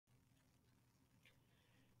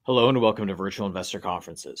Hello and welcome to Virtual Investor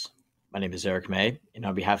Conferences. My name is Eric May, and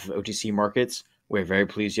on behalf of OTC Markets, we're very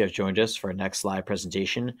pleased you have joined us for our next live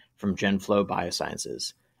presentation from Genflow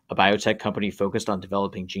Biosciences, a biotech company focused on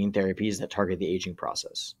developing gene therapies that target the aging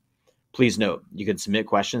process. Please note, you can submit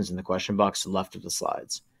questions in the question box to the left of the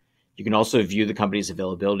slides. You can also view the company's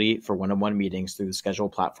availability for one-on-one meetings through the Schedule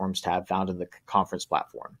Platforms tab found in the conference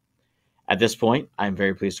platform. At this point, I am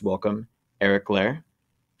very pleased to welcome Eric Blair,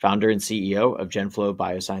 founder and CEO of Genflow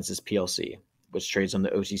Biosciences PLC, which trades on the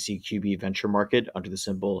OTCQB venture market under the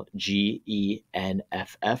symbol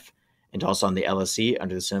GENFF and also on the LSE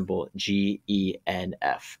under the symbol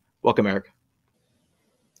GENF. Welcome, Eric.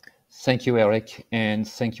 Thank you, Eric, and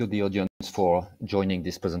thank you, the audience, for joining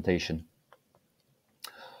this presentation.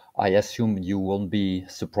 I assume you won't be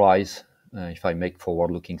surprised if I make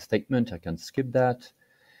forward-looking statement. I can skip that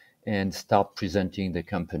and start presenting the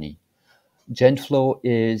company. Genflow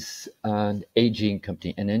is an aging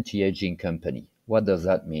company, an anti-aging company. What does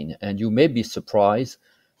that mean? And you may be surprised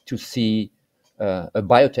to see a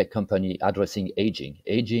biotech company addressing aging.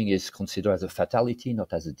 Aging is considered as a fatality,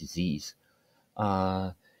 not as a disease.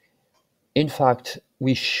 In fact,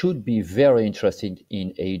 we should be very interested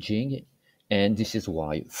in aging, and this is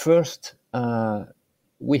why. First,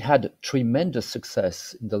 we had tremendous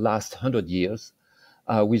success in the last 100 years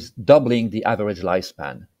with doubling the average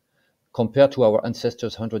lifespan. Compared to our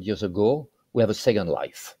ancestors 100 years ago, we have a second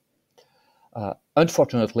life.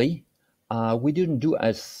 Unfortunately, we didn't do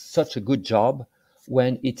such a good job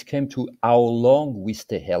when it came to how long we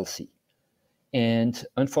stay healthy. And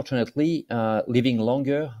unfortunately, living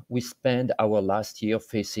longer, we spent our last year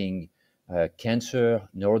facing cancer,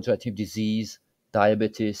 neurodegenerative disease,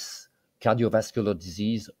 diabetes, cardiovascular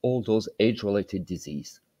disease, all those age-related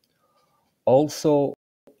disease. Also,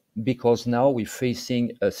 because now we're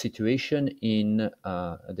facing a situation in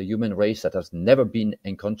the human race that has never been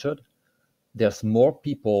encountered. There's more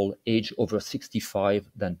people age over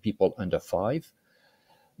 65 than people under 5.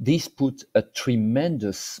 This puts a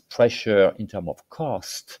tremendous pressure in terms of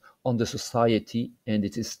cost on the society, and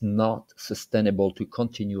it is not sustainable to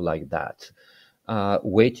continue like that,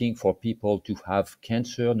 waiting for people to have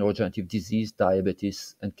cancer, neurodegenerative disease,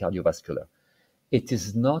 diabetes, and cardiovascular. It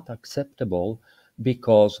is not acceptable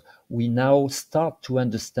because we now start to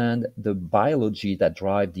understand the biology that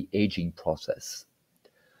drives the aging process.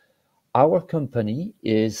 Our company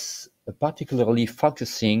is particularly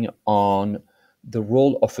focusing on the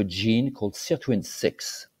role of a gene called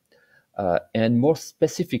sirtuin-6, and more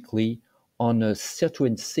specifically on a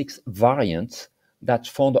sirtuin-6 variant that's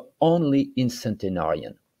found only in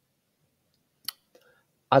centenarian.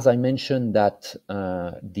 As I mentioned, that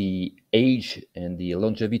the age and the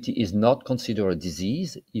longevity is not considered a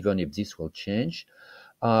disease, even if this will change.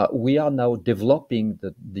 We are now developing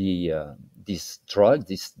this drug,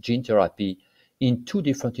 this gene therapy, in 2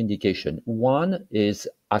 different indications. One is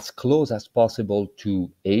as close as possible to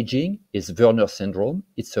aging, is Werner syndrome.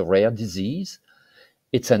 It's a rare disease.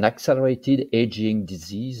 It's an accelerated aging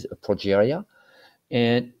disease, a progeria,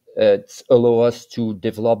 and it allows us to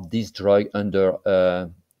develop this drug under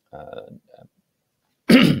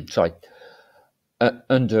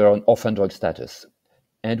under an orphan drug status.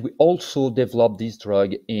 And we also developed this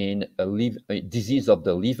drug in a disease of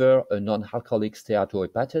the liver, a non-alcoholic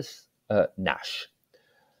steatohepatitis, NASH.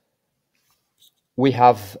 We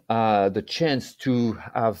have the chance to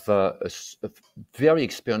have a very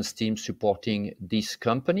experienced team supporting this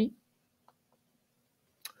company.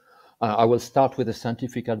 I will start with the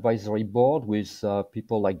scientific advisory board with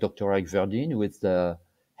people like Dr. Eric Verdin, who is the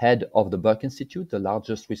head of the Buck Institute, the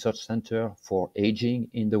largest research center for aging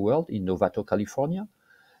in the world in Novato, California.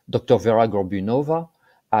 Dr. Vera Gorbunova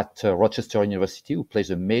at Rochester University, who plays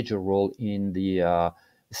a major role in the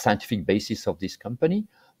scientific basis of this company,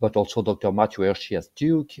 but also Dr. Matthew Hershey at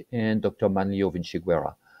Duke and Dr. Manlio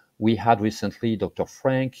Vinciguerra. We had recently Dr.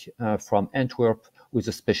 Frank from Antwerp, who is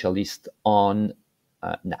a specialist on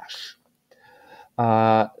NASH.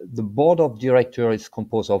 The board of directors is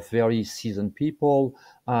composed of very seasoned people.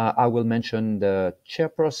 I will mention the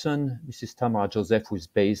chairperson, Mrs. Tamara Joseph, who is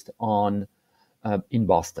based in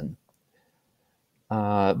Boston.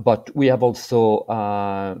 But we have also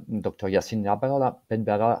Dr. Yassine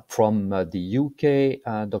Benbera from the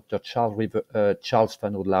UK, Dr. Charles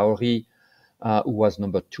Fanoud-Lauri, who was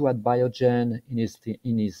number 2 at Biogen in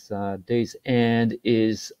his days, and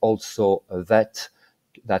is also a vet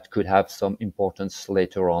that could have some importance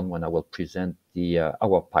later on when I will present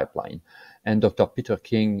our pipeline, and Dr. Peter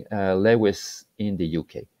King Lewis in the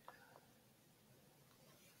UK.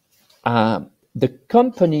 The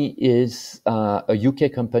company is a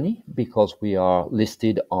UK company because we are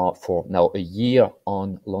listed for now a year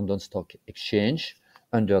on London Stock Exchange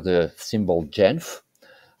under the symbol GENF.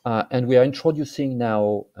 And we are introducing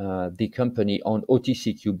now the company on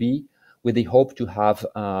OTCQB with the hope to have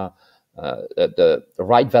the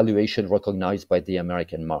right valuation recognized by the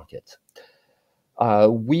American market.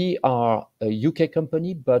 We are a UK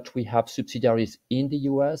company, but we have subsidiaries in the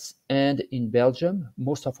US and in Belgium.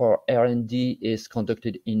 Most of our R&D is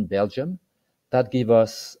conducted in Belgium. That gives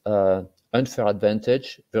us unfair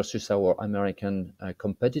advantage versus our American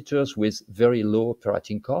competitors with very low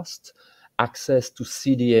operating costs, access to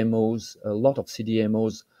CDMOs, a lot of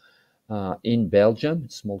CDMOs in Belgium,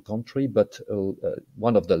 small country, but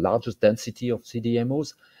one of the largest density of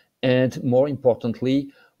CDMOs. And more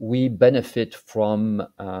importantly, we benefit from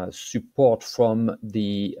support from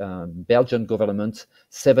the Belgian government.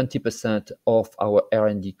 70% of our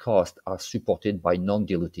R&D costs are supported by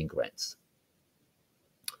non-diluting grants.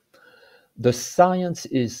 The science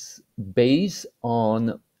is based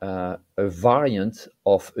on a variant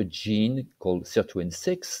of a gene called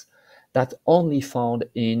sirtuin-6 that's only found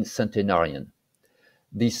in centenarian.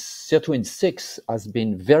 This sirtuin-6 has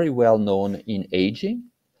been very well known in aging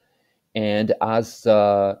and has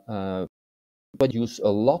produced a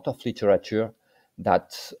lot of literature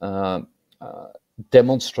that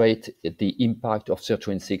demonstrate the impact of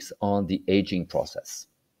sirtuin-6 on the aging process.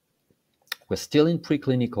 We're still in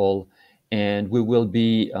preclinical, and we will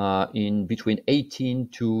be in between 18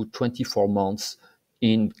 to 24 months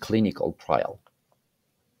in clinical trial.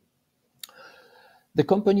 The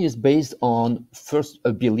company is based on, first,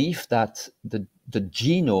 a belief that the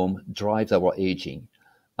genome drives our aging.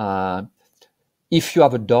 If you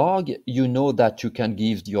have a dog, you know that you can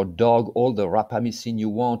give your dog all the rapamycin you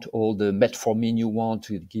want, all the metformin you want,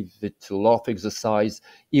 to give it a lot of exercise.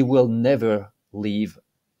 It will never live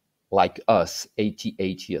like us,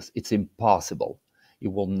 88 years. It's impossible. It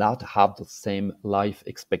will not have the same life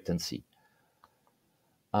expectancy.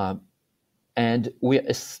 And we're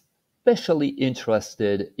especially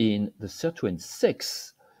interested in the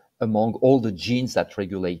sirtuin-6 among all the genes that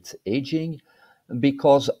regulate aging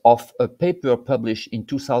because of a paper published in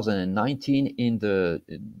 2019 in the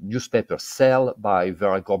newspaper Cell by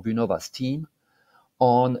Vera Gorbunova's team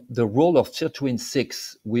on the role of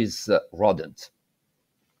sirtuin-6 with rodents.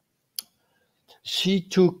 She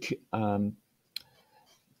took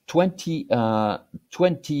 20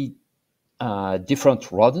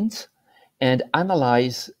 different rodents and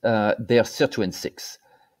analyzed their sirtuin-6.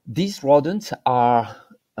 These rodents have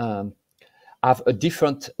a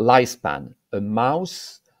different lifespan. A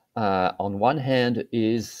mouse, on one hand,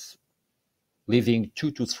 is living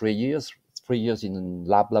 2 to 3 years, 3 years in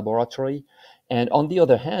laboratory. And on the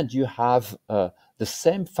other hand, you have the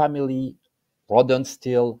same family rodent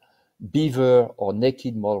still, beaver or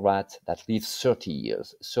naked mole rat, that lives 30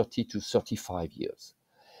 years, 30 to 35 years.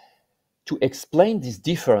 To explain this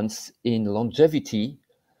difference in longevity,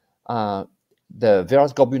 the Vera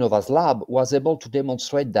Gorbunova's lab was able to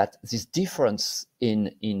demonstrate that this difference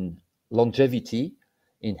in longevity,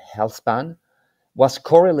 in health span, was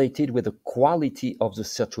correlated with the quality of the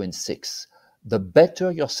sirtuin-6. The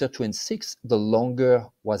better your sirtuin-6, the longer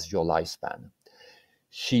was your lifespan.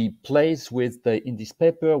 She plays with in this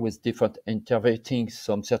paper with different interpreting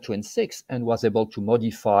some sirtuin-6 and was able to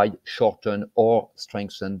modify, shorten, or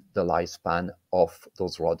strengthen the lifespan of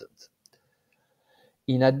those rodents.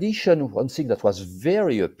 In addition, one thing that was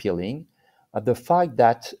very appealing, the fact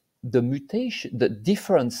that the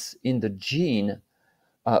difference in the gene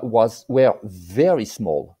were very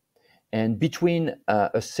small. And between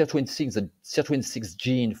a sirtuin-6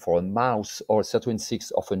 gene for a mouse or a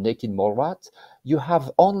sirtuin-6 of a naked mole rat, you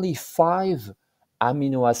have only 5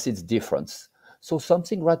 amino acids difference. So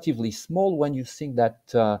something relatively small when you think that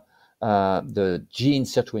the gene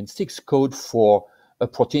sirtuin-6 code for a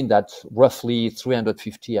protein that's roughly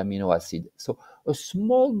 350 amino acids. So a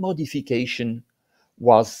small modification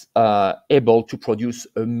was able to produce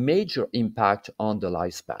a major impact on the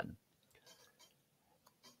lifespan.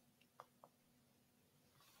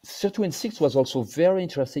 Sirtuin-6 was also very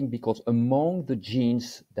interesting because among the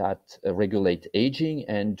genes that regulate aging,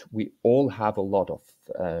 and we all have a lot of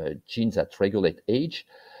genes that regulate age,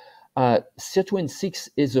 sirtuin-6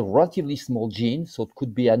 is a relatively small gene, so it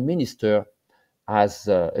could be administered as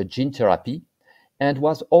a gene therapy, and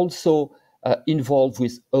was also involved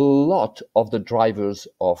with a lot of the drivers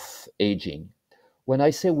of aging. When I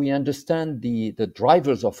say we understand the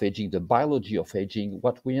drivers of aging, the biology of aging,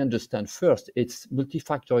 what we understand first, it's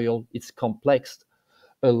multifactorial, it's complex,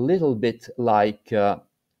 a little bit like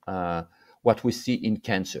what we see in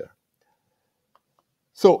cancer.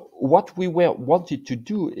 So what we wanted to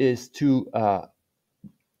do is to,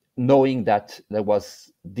 knowing that there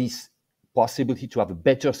was this possibility to have a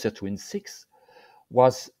better sirtuin-6,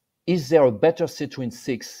 is there a better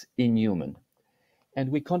sirtuin-6 in human? And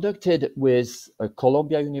we conducted with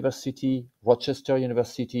Columbia University, Rochester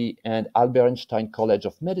University, and Albert Einstein College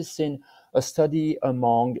of Medicine a study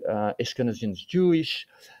among Ashkenazi Jewish,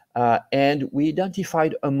 and we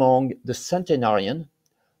identified among the centenarian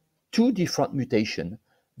 2 different mutations,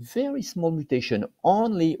 very small mutation,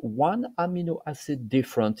 only 1 amino acid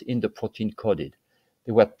different in the protein coded.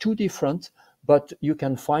 They were 2 different, but you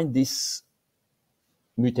can find this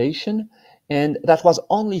mutation, and that was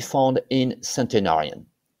only found in centenarian.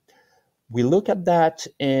 We look at that,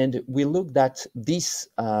 and we looked at this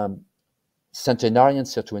centenarian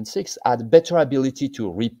sirtuin-6 had better ability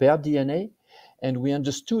to repair DNA, and we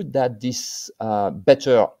understood that this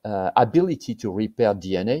better ability to repair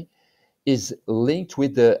DNA is linked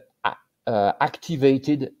with the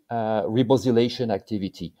activated ribosylation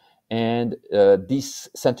activity. And this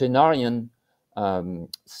centenarian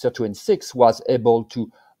sirtuin-6 was able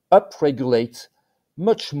to upregulate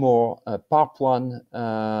much more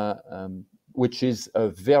PARP1, which is a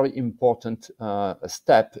very important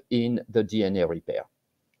step in the DNA repair.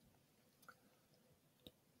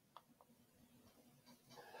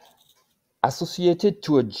 Associated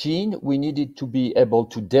to a gene, we needed to be able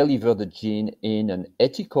to deliver the gene in an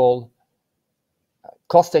ethical,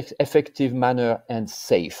 cost-effective manner and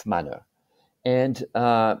safe manner. And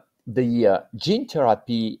the gene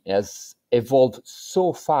therapy has evolved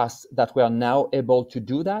so fast that we are now able to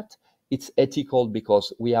do that. It's ethical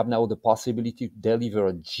because we have now the possibility to deliver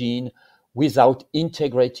a gene without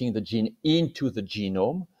integrating the gene into the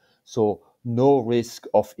genome, so no risk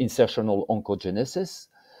of insertional oncogenesis.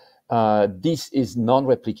 This is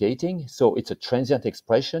non-replicating, so it's a transient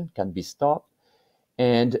expression, can be stopped.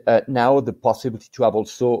 And now the possibility to have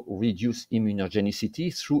also reduced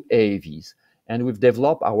immunogenicity through AAVs. And we've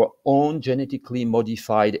developed our own genetically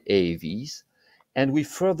modified AAVs. And we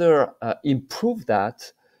further improve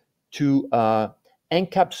that to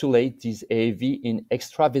encapsulate this AAV in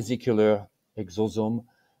extravesicular exosome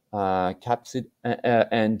capsid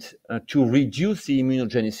and to reduce the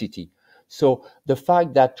immunogenicity. So the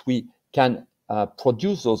fact that we can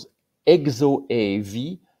produce those exo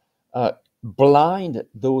AAV blind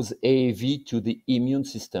those AAV to the immune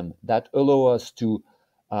system that allow us to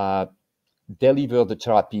deliver the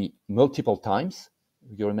therapy multiple times.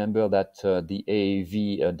 You remember that the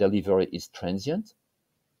AAV delivery is transient,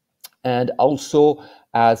 and also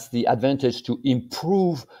has the advantage to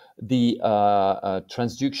improve the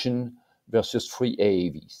transduction versus free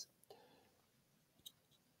AAVs.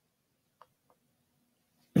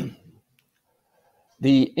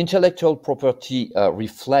 The intellectual property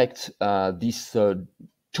reflects these 2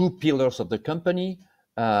 pillars of the company,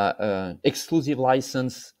 exclusive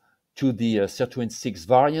license to the sirtuin-6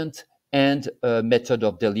 variant and a method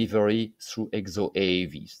of delivery through exo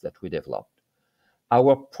AAVs that we developed.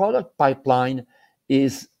 Our product pipeline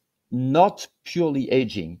is not purely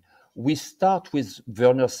aging. We start with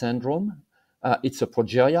Werner syndrome. It's a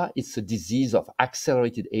progeria. It's a disease of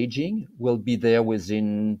accelerated aging. We'll be there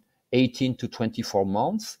within 18 to 24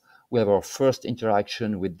 months. We have our first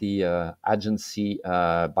interaction with the agency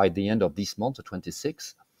by the end of this month, the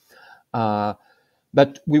 26th.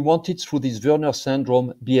 But we wanted, through this Werner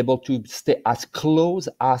syndrome, be able to stay as close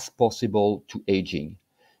as possible to aging.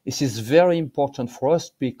 This is very important for us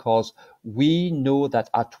because we know that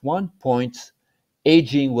at one point,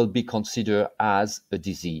 aging will be considered as a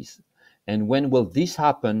disease. And when will this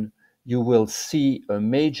happen? You will see a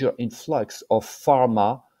major influx of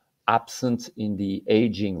pharma absent in the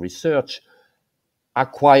aging research,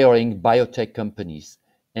 acquiring biotech companies.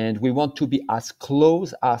 And we want to be as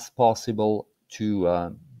close as possible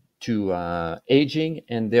to aging,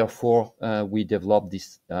 and therefore we developed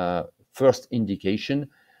this first indication,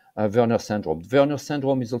 Werner syndrome. Werner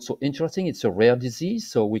syndrome is also interesting. It's a rare disease,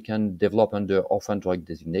 so we can develop under orphan drug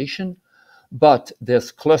designation. But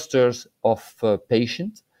there's clusters of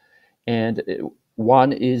patients, and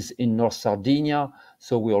one is in North Sardinia.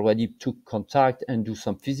 So we already took contact and do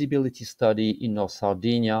some feasibility study in North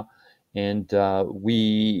Sardinia. And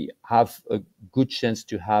we have a good chance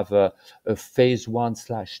to have a phase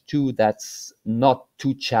 1/2 that's not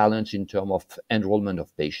too challenged in terms of enrollment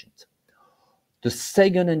of patients. The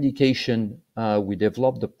second indication we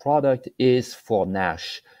developed the product is for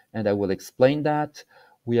NASH, and I will explain that.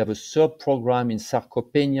 We have a third program in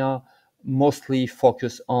sarcopenia, mostly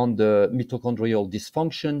focused on the mitochondrial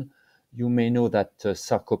dysfunction. You may know that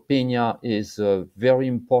sarcopenia is a very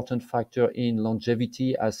important factor in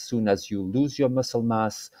longevity. As soon as you lose your muscle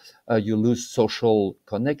mass, you lose social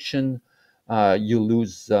connection, you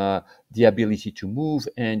lose the ability to move,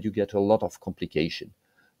 and you get a lot of complication.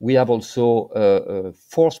 We have also a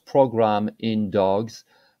force program in dogs.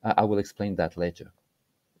 I will explain that later.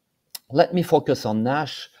 Let me focus on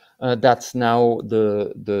NASH. That's now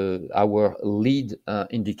our lead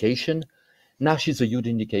indication. NASH is a huge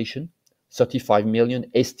indication, 35 million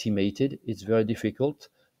estimated. It's very difficult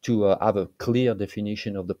to have a clear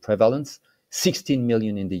definition of the prevalence. 16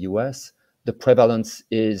 million in the US. The prevalence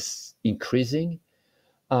is increasing.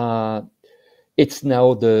 It's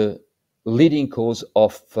now the leading cause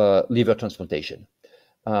of liver transplantation.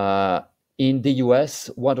 In the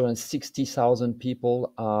US, 160,000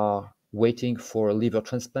 people are waiting for a liver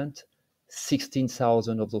transplant.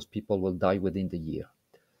 16,000 of those people will die within the year.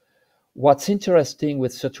 What's interesting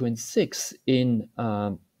with sirtuin-6 in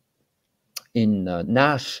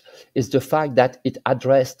NASH is the fact that it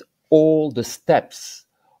addressed all the steps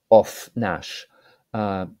of NASH.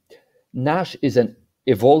 NASH is an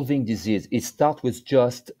evolving disease. It starts with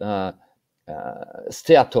just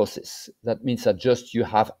steatosis. That means that just you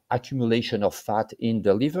have accumulation of fat in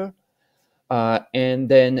the liver. And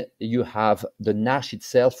then you have the NASH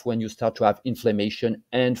itself when you start to have inflammation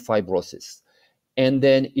and fibrosis. And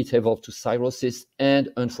then it evolved to cirrhosis and,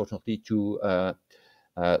 unfortunately, to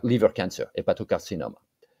liver cancer, hepatocarcinoma.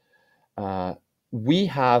 We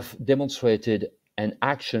have demonstrated an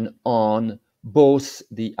action on both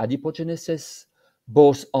the adipogenesis,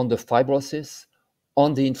 both on the fibrosis,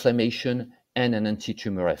 on the inflammation, and an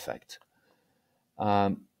anti-tumor effect.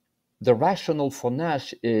 The rationale for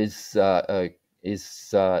NASH is now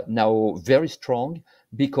very strong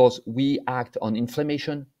because we act on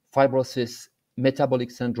inflammation, fibrosis, metabolic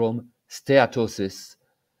syndrome, steatosis,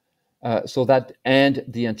 and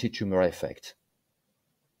the anti-tumor effect.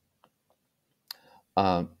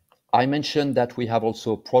 I mentioned that we have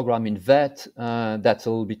also a program in vet. That's a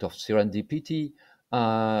little bit of serendipity.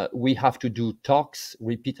 We have to do tox,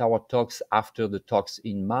 repeat our tox after the tox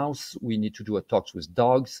in mouse. We need to do a tox with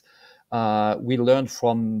dogs. We learned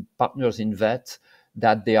from partners in vet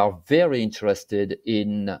that they are very interested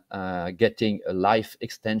in getting a life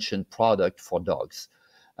extension product for dogs.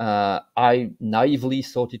 I naively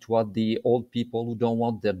thought it was the old people who don't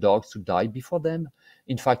want their dogs to die before them.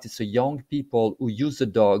 In fact, it's the young people who use the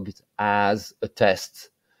dog as a test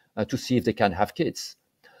to see if they can have kids.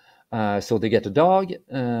 So they get a dog,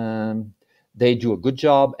 they do a good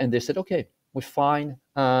job, and they said, okay, we're fine.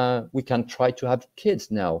 We can try to have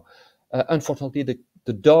kids now. Unfortunately,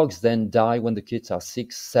 the dogs then die when the kids are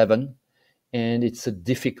 6, 7, and it's a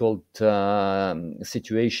difficult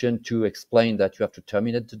situation to explain that you have to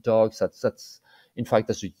terminate the dogs. That's in fact,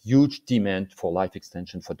 there's a huge demand for life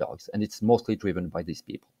extension for dogs, and it's mostly driven by these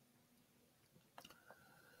people.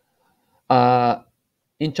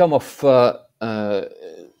 In terms of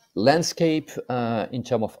landscape, in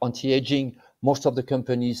terms of anti-aging, most of the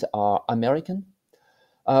companies are American.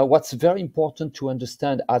 What's very important to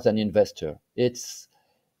understand as an investor,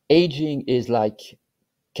 aging is like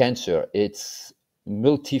cancer. It's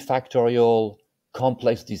multifactorial,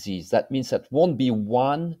 complex disease. That means that won't be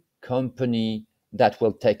one company that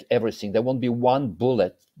will take everything. There won't be one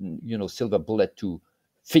bullet, silver bullet to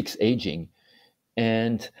fix aging.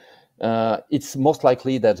 And it's most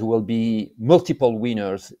likely that there will be multiple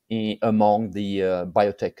winners among the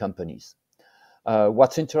biotech companies.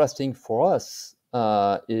 What's interesting for us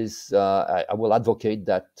is I will advocate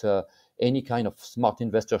that any kind of smart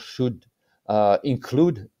investor should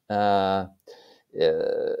include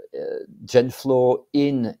Genflow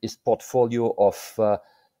in his portfolio of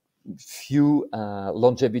few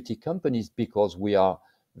longevity companies, because we are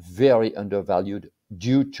very undervalued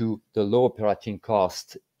due to the low operating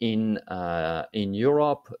cost in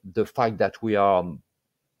Europe, the fact that we are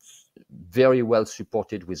very well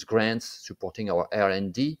supported with grants supporting our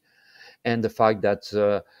R&D, and the fact that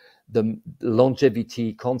the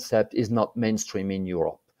longevity concept is not mainstream in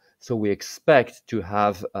Europe. So we expect to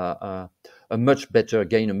have a much better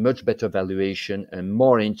valuation and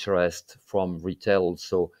more interest from retail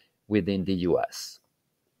also within the US.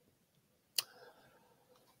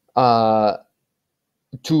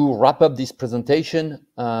 To wrap up this presentation,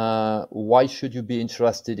 why should you be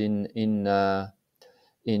interested in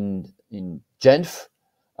GENF?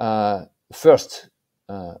 First,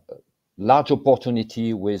 large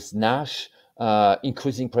opportunity with NASH,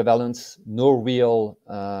 increasing prevalence, no real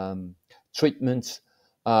treatment.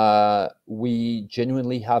 We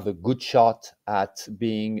genuinely have a good shot at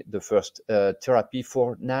being the first therapy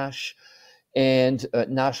for NASH. And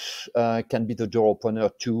NASH can be the door opener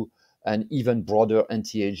to an even broader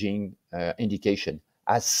anti-aging indication.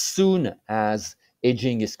 As soon as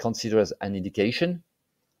aging is considered as an indication,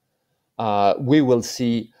 we will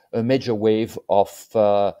see a major wave of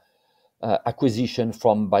acquisition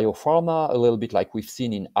from biopharma, a little bit like we've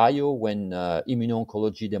seen in IO when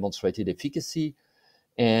immuno-oncology demonstrated efficacy.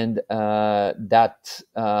 And that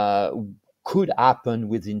could happen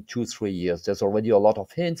within 2-3 years. There's already a lot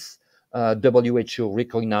of hints. WHO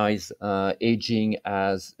recognized aging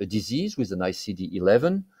as a disease with an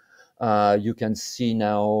ICD-11. You can see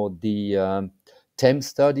now the TEM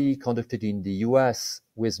study conducted in the US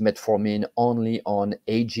with metformin only on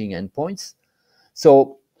aging endpoints.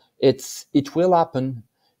 So it will happen,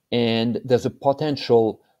 and there's a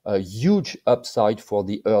potential huge upside for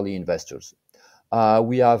the early investors.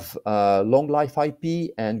 We have long life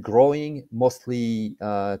IP and growing, mostly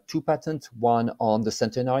 2 patents, one on the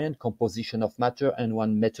centenarian composition of matter and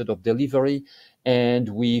one method of delivery. And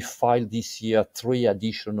we filed this year 3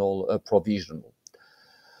 additional provisional.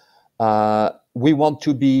 We want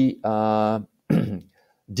to be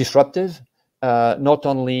disruptive, not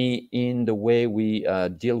only in the way we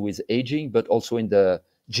deal with aging, but also in the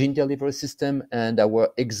gene delivery system. And our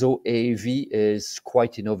Exo AAV is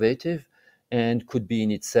quite innovative and could be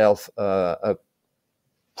in itself a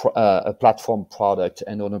platform product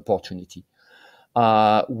and an opportunity.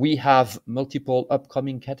 We have multiple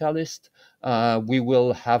upcoming catalysts. We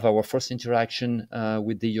will have our first interaction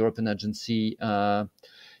with the European agency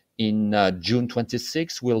in June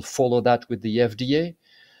 26. We'll follow that with the FDA.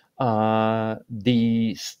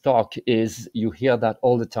 The stock is, you hear that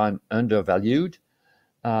all the time, undervalued.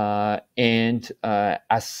 And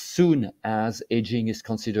as soon as aging is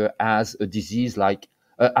considered as a disease, like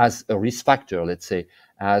as a risk factor, let's say,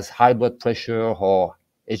 as high blood pressure or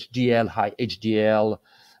HDL, high HDL,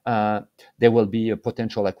 there will be a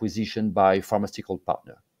potential acquisition by pharmaceutical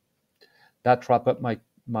partner. That wraps up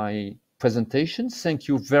my presentation. Thank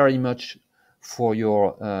you very much for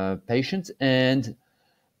your patience, and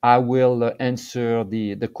I will answer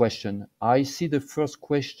the question. I see the first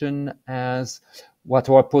question as what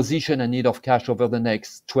our position and need of cash over the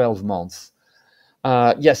next 12 months.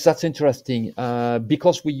 Yes, that's interesting.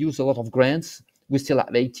 Because we use a lot of grants, we still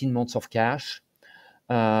have 18 months of cash.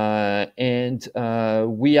 And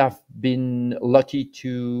we have been lucky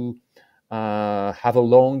to have a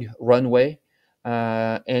long runway.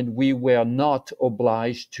 And we were not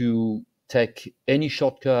obliged to take any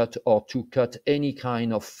shortcut or to cut any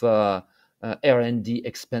kind of R&D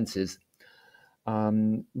expenses.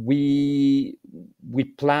 We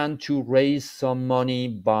plan to raise some money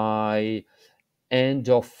by end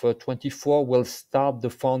of 24. We'll start the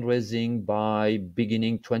fundraising by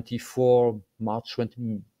beginning 24,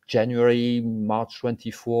 January, March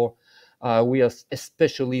 24. We are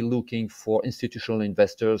especially looking for institutional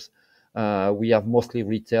investors. We have mostly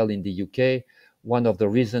retail in the UK. One of the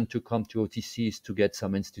reasons to come to OTC is to get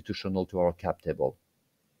some institutional to our cap table.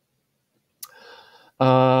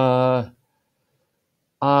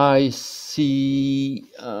 I see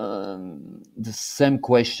the same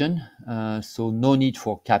question. So no need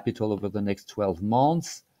for capital over the next 12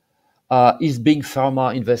 months. Is Big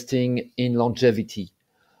Pharma investing in longevity?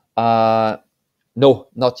 No,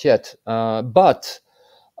 not yet. But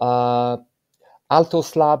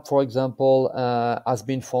Altos Lab, for example, has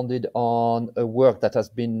been funded on a work that has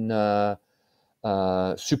been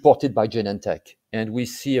supported by Genentech. And we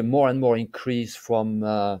see a more and more increase from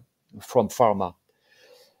pharma.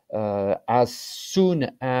 As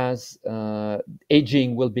soon as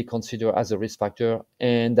aging will be considered as a risk factor,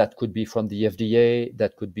 and that could be from the FDA,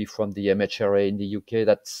 that could be from the MHRA in the UK.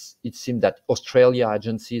 It seems that Australia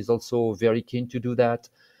agency is also very keen to do that.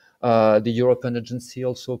 The European agency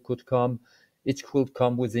also could come. It could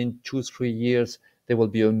come within 2-3 years. There will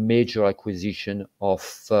be a major acquisition of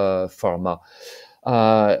pharma.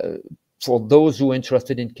 For those who are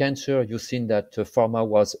interested in cancer, you've seen that pharma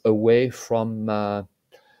was away from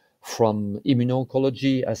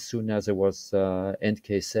immuno-oncology as soon as there was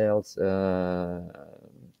NK cells, CAR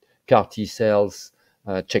T cells,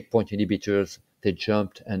 checkpoint inhibitors. They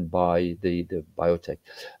jumped and buy the biotech.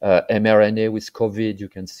 mRNA with COVID, you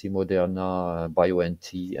can see Moderna,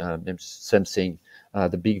 BioNT, same thing.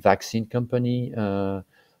 The big vaccine company,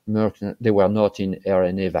 Merck, they were not in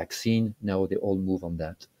RNA vaccine. Now they all move on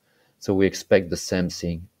that. So we expect the same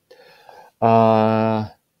thing.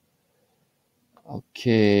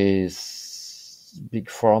 Okay, Big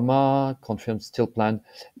Pharma confirmed still plan.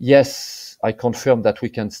 Yes, I confirm that we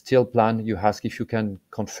can still plan. You ask if you can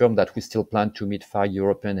confirm that we still plan to meet 5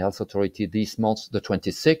 European Health Authority this month, the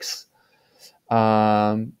 26th.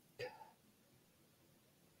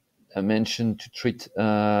 mentioned to treat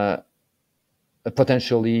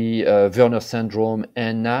potentially Werner syndrome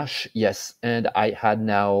and NASH. Yes, and I had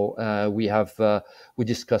now we're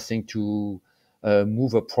discussing to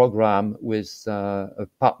move a program with a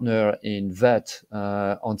partner in vet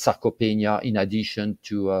on sarcopenia in addition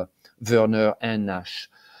to Werner and NASH.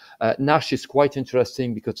 NASH is quite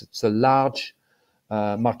interesting because it's a large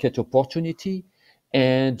market opportunity,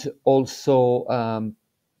 and also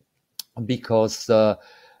because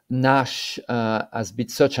NASH has been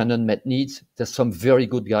such an unmet need. There's some very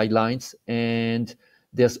good guidelines, and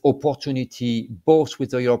there's opportunity both with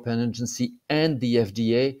the European Agency and the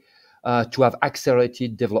FDA to have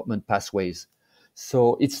accelerated development pathways.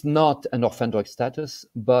 So it's not an orphan drug status,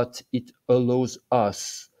 but it allows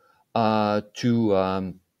us to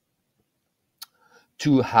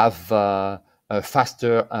have a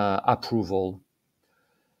faster approval.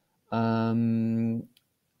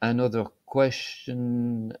 Another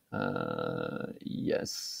question,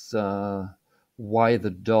 yes, why the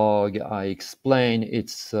dog? I explain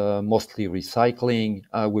it's mostly recycling.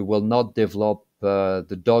 We will not develop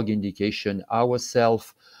the dog indication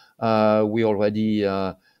ourselves. We already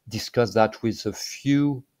discussed that with a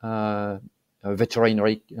few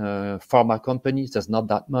veterinary pharma companies. There's not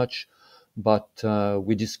that much, but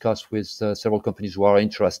we discussed with several companies who are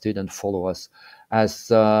interested and follow us, as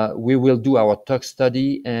we will do our tox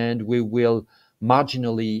study and we will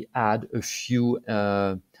marginally add a few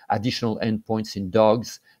additional endpoints in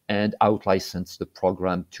dogs and out-license the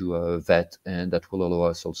program to a vet, and that will allow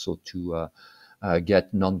us also to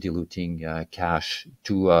get non-diluting cash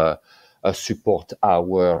to support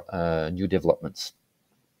our new developments.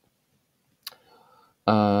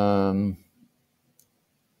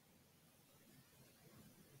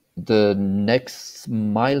 The next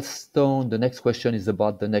milestone, the next question is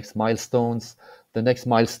about the next milestones. The next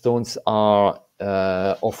milestones are,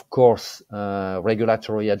 of course,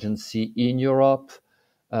 regulatory agency in Europe,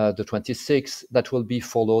 the 26th. That will be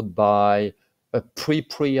followed by a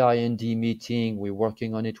pre-IND meeting. We're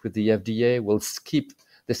working on it with the FDA. We'll skip,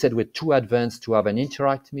 they said we're too advanced to have an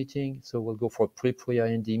interact meeting, so we'll go for a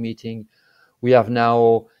pre-IND meeting. We have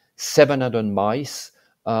now 700 mice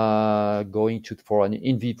going for an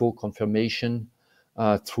in vivo confirmation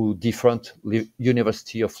through different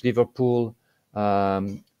University of Liverpool,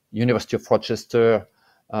 University of Rochester.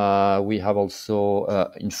 We have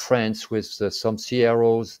also in France with some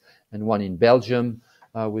CROs, and one in Belgium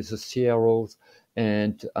with the CROs,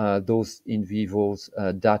 and those in vivo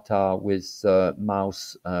data with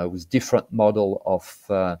mouse with different model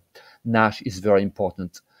of NASH is very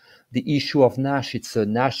important. The issue of NASH,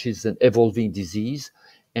 NASH is an evolving disease,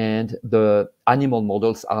 and the animal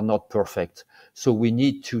models are not perfect. So we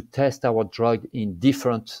need to test our drug in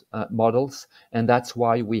different models, and that's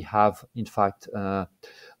why we have, in fact,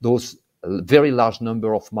 those very large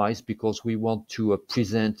number of mice, because we want to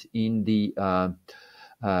present in the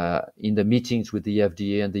meetings with the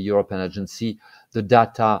FDA and the European Agency the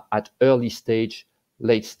data at early stage,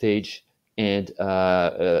 late stage, and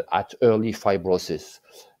at early fibrosis.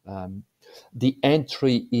 The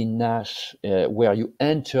entry in NASH, where you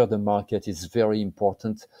enter the market, is very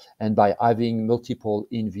important, and by having multiple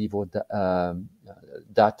in vivo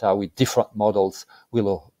data with different models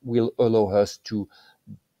will allow us to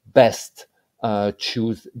best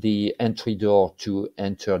choose the entry door to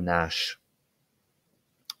enter NASH.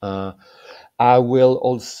 I will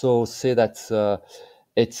also say that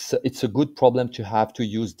it's a good problem to have to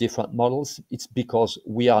use different models. It's because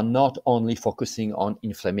we are not only focusing on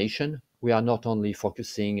inflammation, we are not only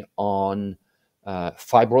focusing on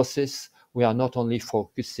fibrosis, we are not only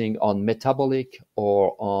focusing on metabolic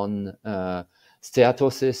or on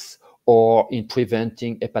steatosis or in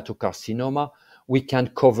preventing hepatocarcinoma. We can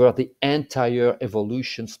cover the entire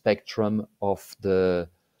evolution spectrum of the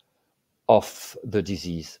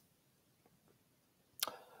disease.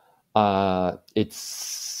 It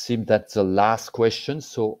seems that's the last question,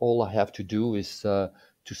 so all I have to do is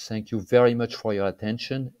to thank you very much for your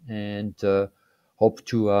attention, and hope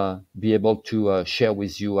to be able to share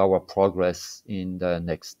with you our progress in the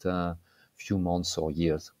next few months or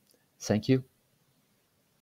years. Thank you.